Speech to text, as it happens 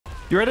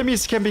Your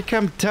enemies can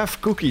become tough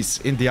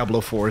cookies in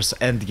Diablo 4's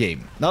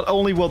endgame. Not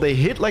only will they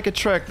hit like a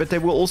truck, but they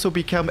will also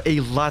become a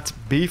lot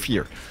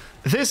beefier.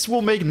 This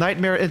will make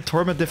Nightmare and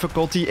Torment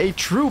difficulty a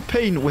true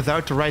pain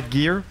without the right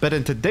gear, but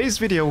in today's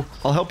video,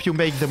 I'll help you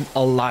make them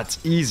a lot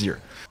easier.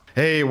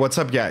 Hey, what's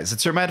up guys?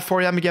 It's your man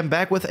 4 I'm again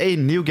back with a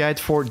new guide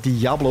for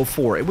Diablo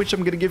 4, in which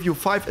I'm gonna give you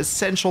 5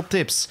 essential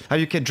tips how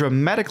you can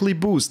dramatically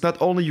boost not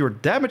only your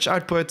damage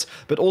output,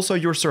 but also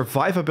your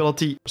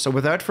survivability. So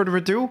without further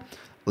ado,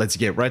 let's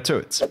get right to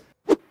it.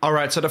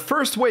 Alright, so the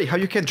first way how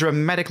you can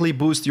dramatically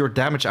boost your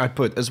damage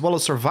output as well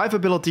as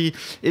survivability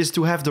is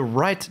to have the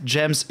right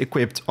gems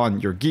equipped on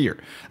your gear.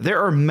 There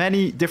are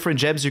many different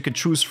gems you can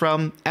choose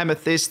from: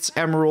 amethysts,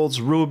 emeralds,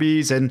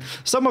 rubies, and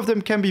some of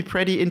them can be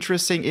pretty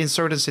interesting in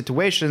certain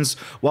situations,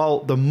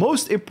 while the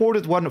most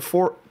important one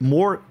for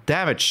more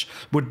damage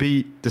would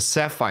be the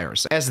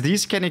sapphires, as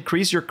these can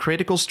increase your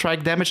critical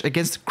strike damage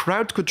against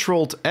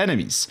crowd-controlled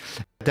enemies.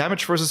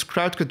 Damage versus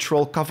crowd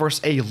control covers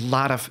a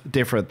lot of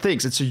different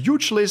things. It's a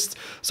huge list,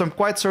 so I'm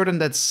quite certain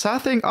that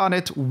something on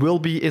it will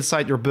be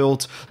inside your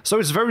build. So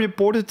it's very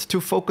important to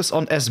focus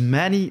on as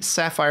many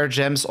sapphire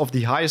gems of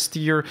the highest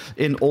tier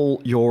in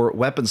all your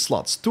weapon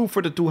slots. 2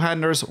 for the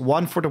two-handers,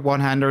 1 for the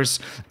one-handers.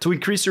 To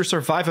increase your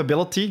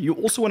survivability, you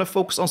also want to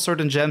focus on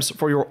certain gems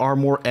for your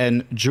armor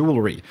and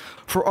jewelry.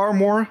 For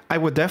armor, I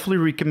would definitely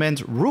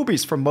recommend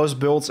rubies for most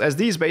builds, as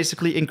these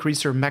basically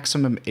increase your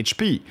maximum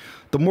HP.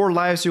 The more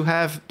lives you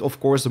have, of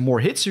course, the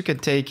more hits you can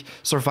take,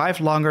 survive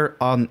longer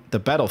on the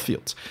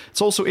battlefield.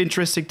 It's also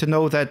interesting to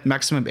know that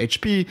maximum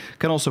HP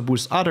can also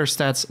boost other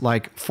stats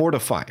like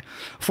Fortify.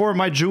 For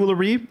my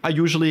jewelry, I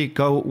usually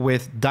go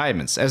with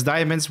diamonds, as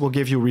diamonds will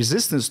give you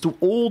resistance to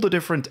all the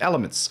different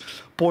elements.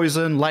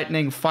 Poison,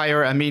 lightning,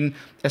 fire, I mean,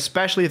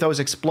 especially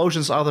those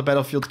explosions on the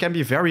battlefield can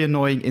be very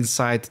annoying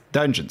inside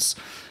dungeons.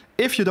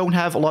 If you don't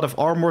have a lot of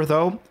armor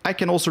though, I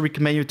can also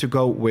recommend you to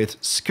go with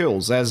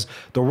skulls, as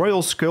the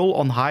royal skull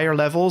on higher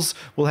levels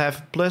will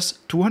have plus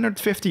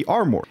 250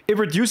 armor. It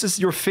reduces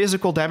your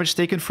physical damage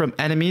taken from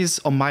enemies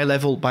on my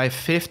level by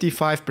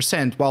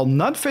 55%, while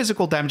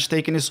non-physical damage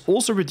taken is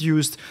also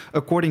reduced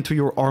according to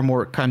your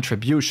armor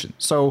contribution.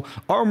 So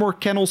armor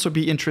can also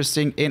be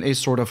interesting in a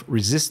sort of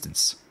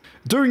resistance.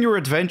 During your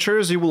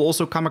adventures, you will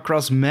also come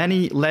across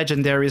many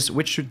legendaries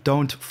which you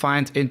don't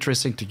find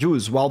interesting to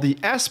use, while the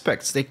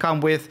aspects they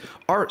come with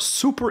are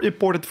super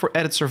important for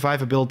added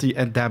survivability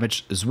and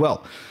damage as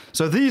well.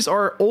 So these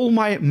are all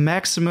my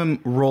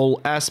maximum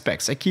roll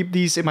aspects. I keep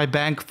these in my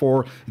bank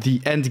for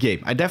the end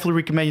game. I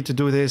definitely recommend you to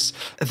do this.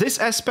 This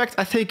aspect,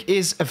 I think,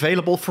 is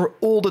available for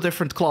all the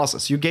different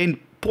classes. You gain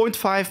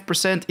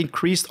 0.5%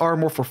 increased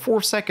armor for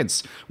 4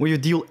 seconds when you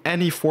deal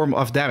any form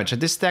of damage,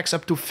 and this stacks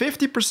up to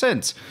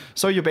 50%,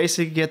 so you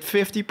basically get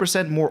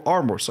 50% more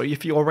armor. So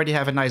if you already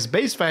have a nice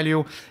base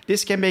value,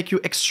 this can make you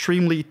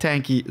extremely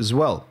tanky as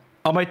well.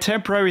 On my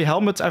temporary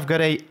helmet, I've got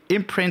a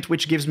imprint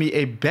which gives me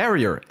a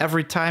barrier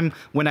every time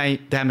when I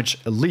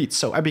damage elites,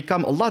 so I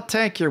become a lot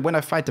tankier when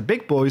I fight the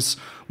big boys,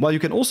 while you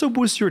can also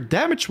boost your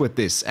damage with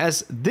this,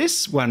 as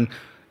this one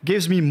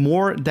gives me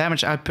more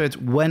damage output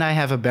when I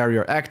have a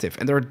barrier active.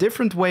 And there are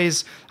different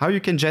ways how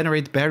you can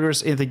generate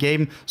barriers in the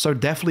game, so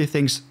definitely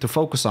things to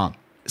focus on.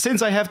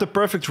 Since I have the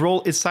perfect roll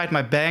inside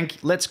my bank,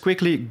 let's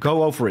quickly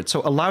go over it.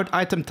 So allowed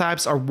item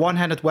types are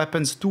one-handed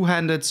weapons,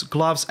 two-handed,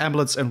 gloves,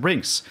 amulets, and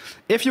rings.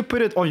 If you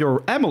put it on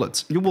your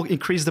amulet, you will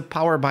increase the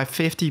power by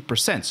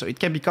 50%, so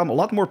it can become a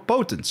lot more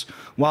potent.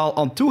 While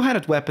on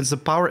two-handed weapons, the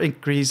power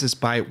increases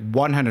by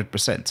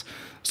 100%.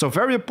 So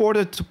very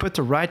important to put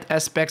the right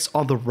aspects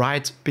on the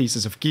right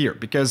pieces of gear,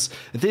 because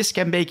this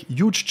can make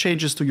huge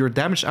changes to your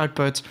damage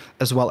output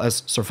as well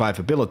as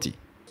survivability.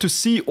 To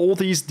see all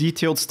these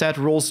detailed stat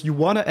rolls, you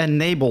want to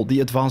enable the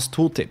advanced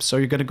tooltips. So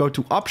you're going to go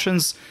to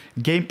options,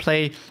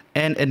 gameplay,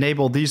 and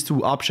enable these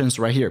 2 options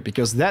right here,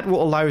 because that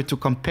will allow you to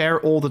compare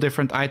all the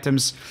different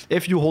items.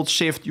 If you hold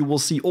shift, you will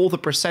see all the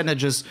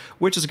percentages,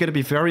 which is going to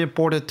be very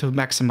important to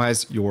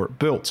maximize your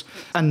build.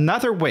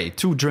 Another way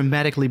to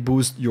dramatically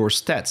boost your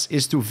stats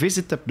is to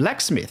visit the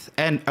blacksmith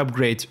and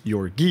upgrade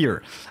your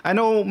gear. I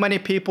know many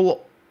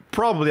people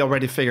probably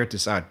already figured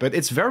this out, but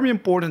it's very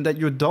important that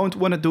you don't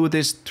want to do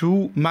this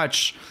too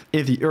much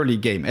in the early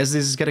game, as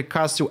this is going to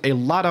cost you a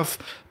lot of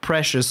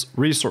precious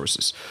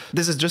resources.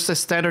 This is just a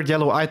standard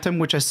yellow item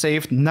which I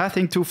saved,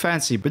 nothing too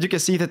fancy, but you can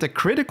see that the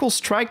critical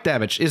strike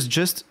damage is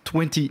just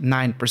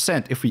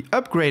 29%. If we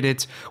upgrade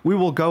it, we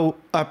will go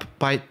up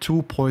by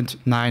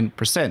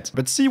 2.9%.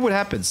 But see what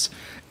happens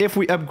if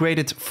we upgrade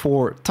it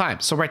 4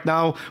 times. So right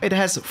now it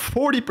has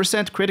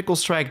 40% critical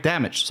strike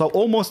damage, so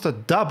almost a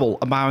double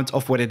amount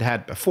of what it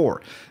had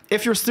before.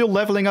 If you're still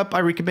leveling up, I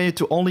recommend you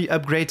to only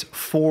upgrade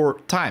 4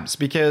 times,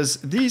 because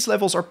these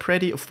levels are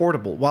pretty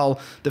affordable, while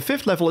the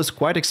 5th level is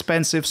quite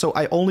expensive, so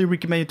I only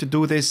recommend you to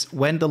do this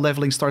when the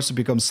leveling starts to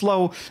become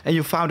slow and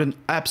you found an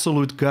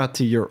absolute god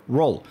tier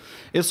roll.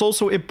 It's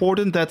also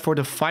important that for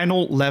the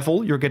final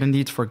level, you're going to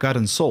need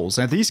Forgotten Souls,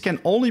 and these can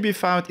only be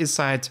found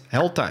inside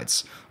Hell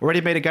Tides.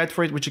 Already made a guide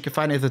for it, which you can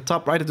find at the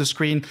top right of the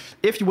screen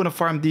if you want to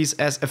farm these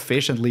as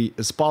efficiently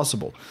as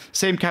possible.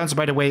 Same counts,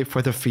 by the way,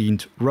 for the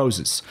Fiend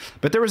Roses.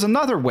 But there there is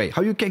another way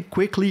how you can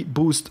quickly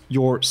boost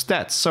your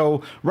stats.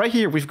 So right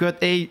here, we've got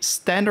a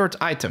standard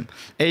item,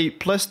 a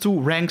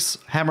 +2 ranks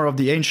Hammer of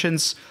the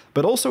Ancients,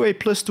 but also a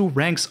 +2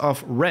 ranks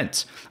of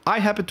Rend. I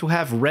happen to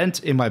have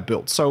Rend in my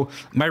build, so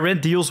my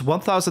Rend deals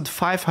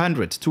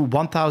 1500 to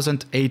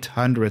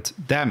 1800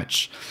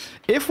 damage.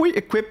 If we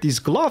equip these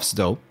gloves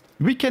though,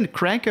 we can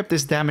crank up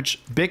this damage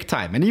big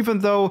time. And even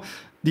though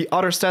the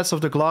other stats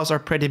of the gloves are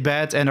pretty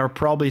bad and are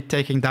probably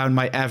taking down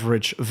my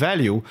average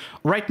value,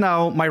 right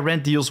now my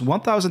Rend deals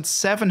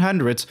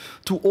 1700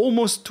 to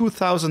almost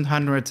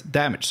 2100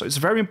 damage. So it's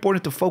very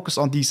important to focus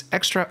on these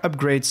extra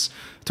upgrades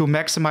to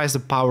maximize the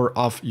power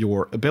of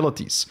your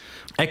abilities.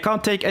 I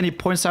can't take any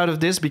points out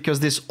of this because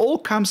this all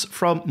comes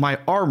from my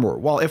armor.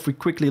 While if we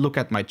quickly look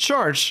at my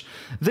charge,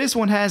 this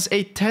one has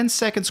a 10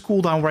 seconds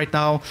cooldown right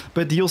now,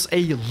 but deals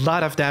a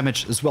lot of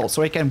damage as well.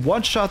 So I can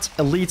one-shot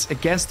elites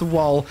against the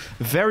wall.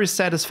 Very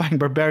satisfying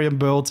Barbarian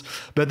build,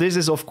 but this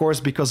is of course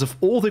because of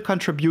all the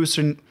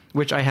contribution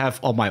which I have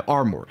on my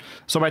armor.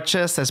 So my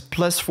chest has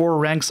 +4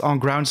 ranks on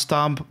ground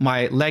stomp,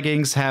 my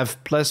leggings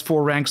have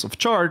 +4 ranks of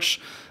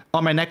charge.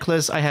 On my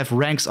necklace, I have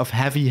ranks of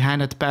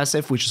heavy-handed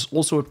passive, which is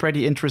also a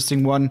pretty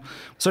interesting one.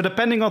 So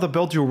depending on the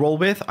build you roll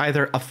with,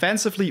 either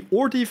offensively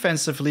or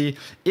defensively,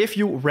 if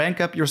you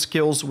rank up your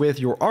skills with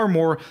your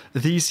armor,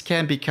 these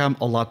can become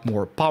a lot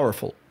more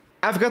powerful.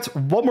 I've got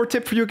one more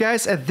tip for you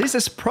guys, and this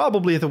is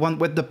probably the one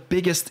with the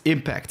biggest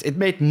impact. It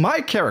made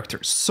my character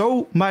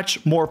so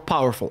much more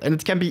powerful, and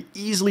it can be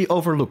easily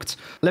overlooked.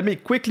 Let me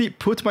quickly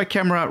put my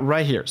camera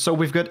right here. So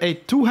we've got a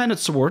two-handed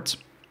sword,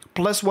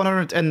 plus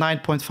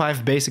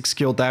 109.5 basic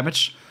skill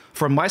damage.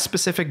 For my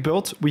specific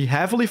build, we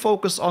heavily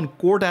focus on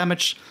core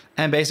damage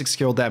and basic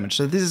skill damage.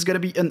 So this is going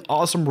to be an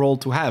awesome role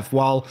to have,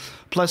 while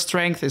plus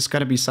strength is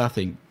going to be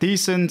something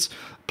decent,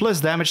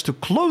 plus damage to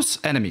close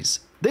enemies.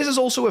 This is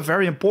also a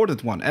very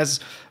important one, as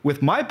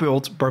with my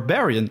build,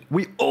 Barbarian,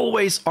 we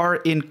always are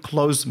in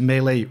close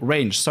melee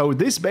range. So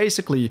this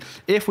basically,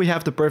 if we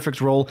have the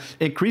perfect roll,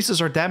 increases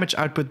our damage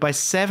output by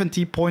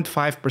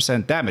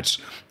 70.5% damage.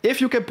 If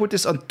you can put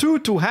this on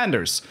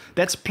two-handers,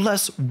 that's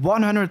plus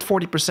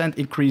 140%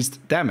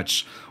 increased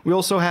damage. We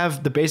also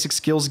have the basic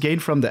skills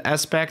gained from the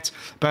aspect,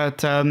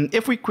 but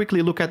if we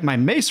quickly look at my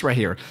mace right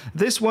here,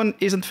 this one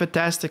isn't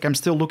fantastic. I'm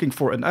still looking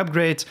for an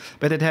upgrade,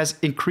 but it has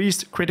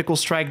increased critical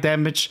strike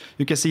damage.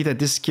 You can see that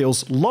this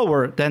scales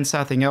lower than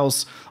something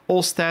else.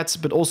 All stats,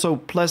 but also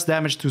plus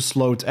damage to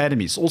slowed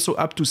enemies, also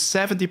up to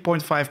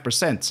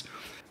 70.5%.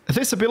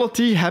 This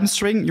ability,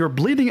 Hamstring, your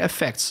bleeding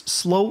effects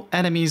slow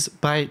enemies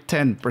by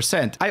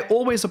 10%. I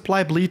always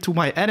apply bleed to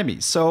my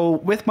enemies, so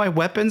with my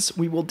weapons,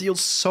 we will deal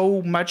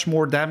so much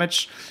more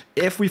damage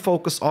if we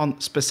focus on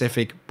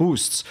specific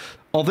boosts.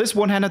 On this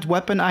one-handed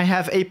weapon, I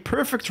have a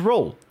perfect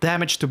roll,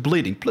 damage to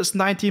bleeding, plus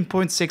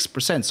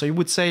 19.6%. So you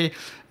would say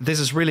this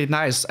is really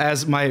nice,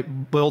 as my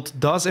build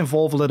does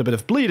involve a little bit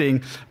of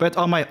bleeding. But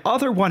on my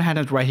other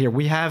one-handed right here,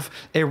 we have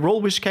a roll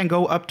which can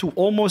go up to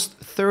almost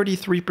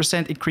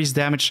 33% increased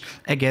damage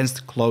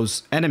against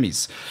close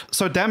enemies.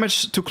 So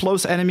damage to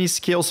close enemies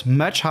scales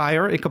much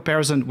higher in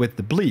comparison with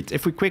the bleed.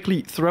 If we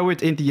quickly throw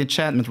it in the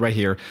enchantment right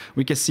here,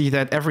 we can see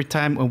that every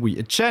time when we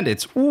enchant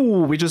it,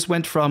 ooh, we just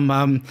went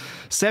from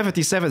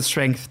 77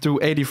 strength to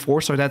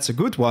 84, so that's a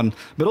good one,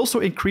 but also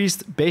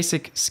increased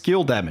basic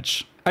skill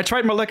damage. I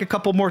tried my luck a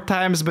couple more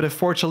times, but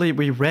unfortunately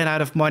we ran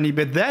out of money.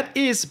 But that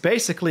is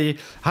basically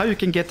how you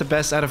can get the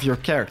best out of your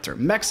character.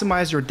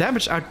 Maximize your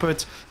damage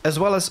output as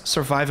well as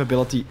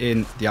survivability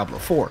in Diablo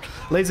 4.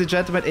 Ladies and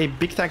gentlemen, a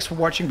big thanks for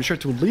watching. Be sure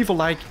to leave a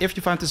like if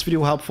you found this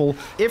video helpful.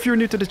 If you're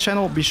new to the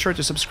channel, be sure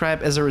to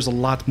subscribe, as there is a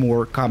lot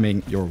more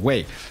coming your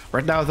way.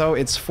 Right now though,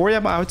 it's 4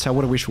 AM out. I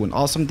want to wish you an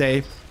awesome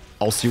day.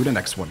 I'll see you in the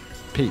next one.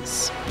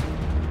 Peace.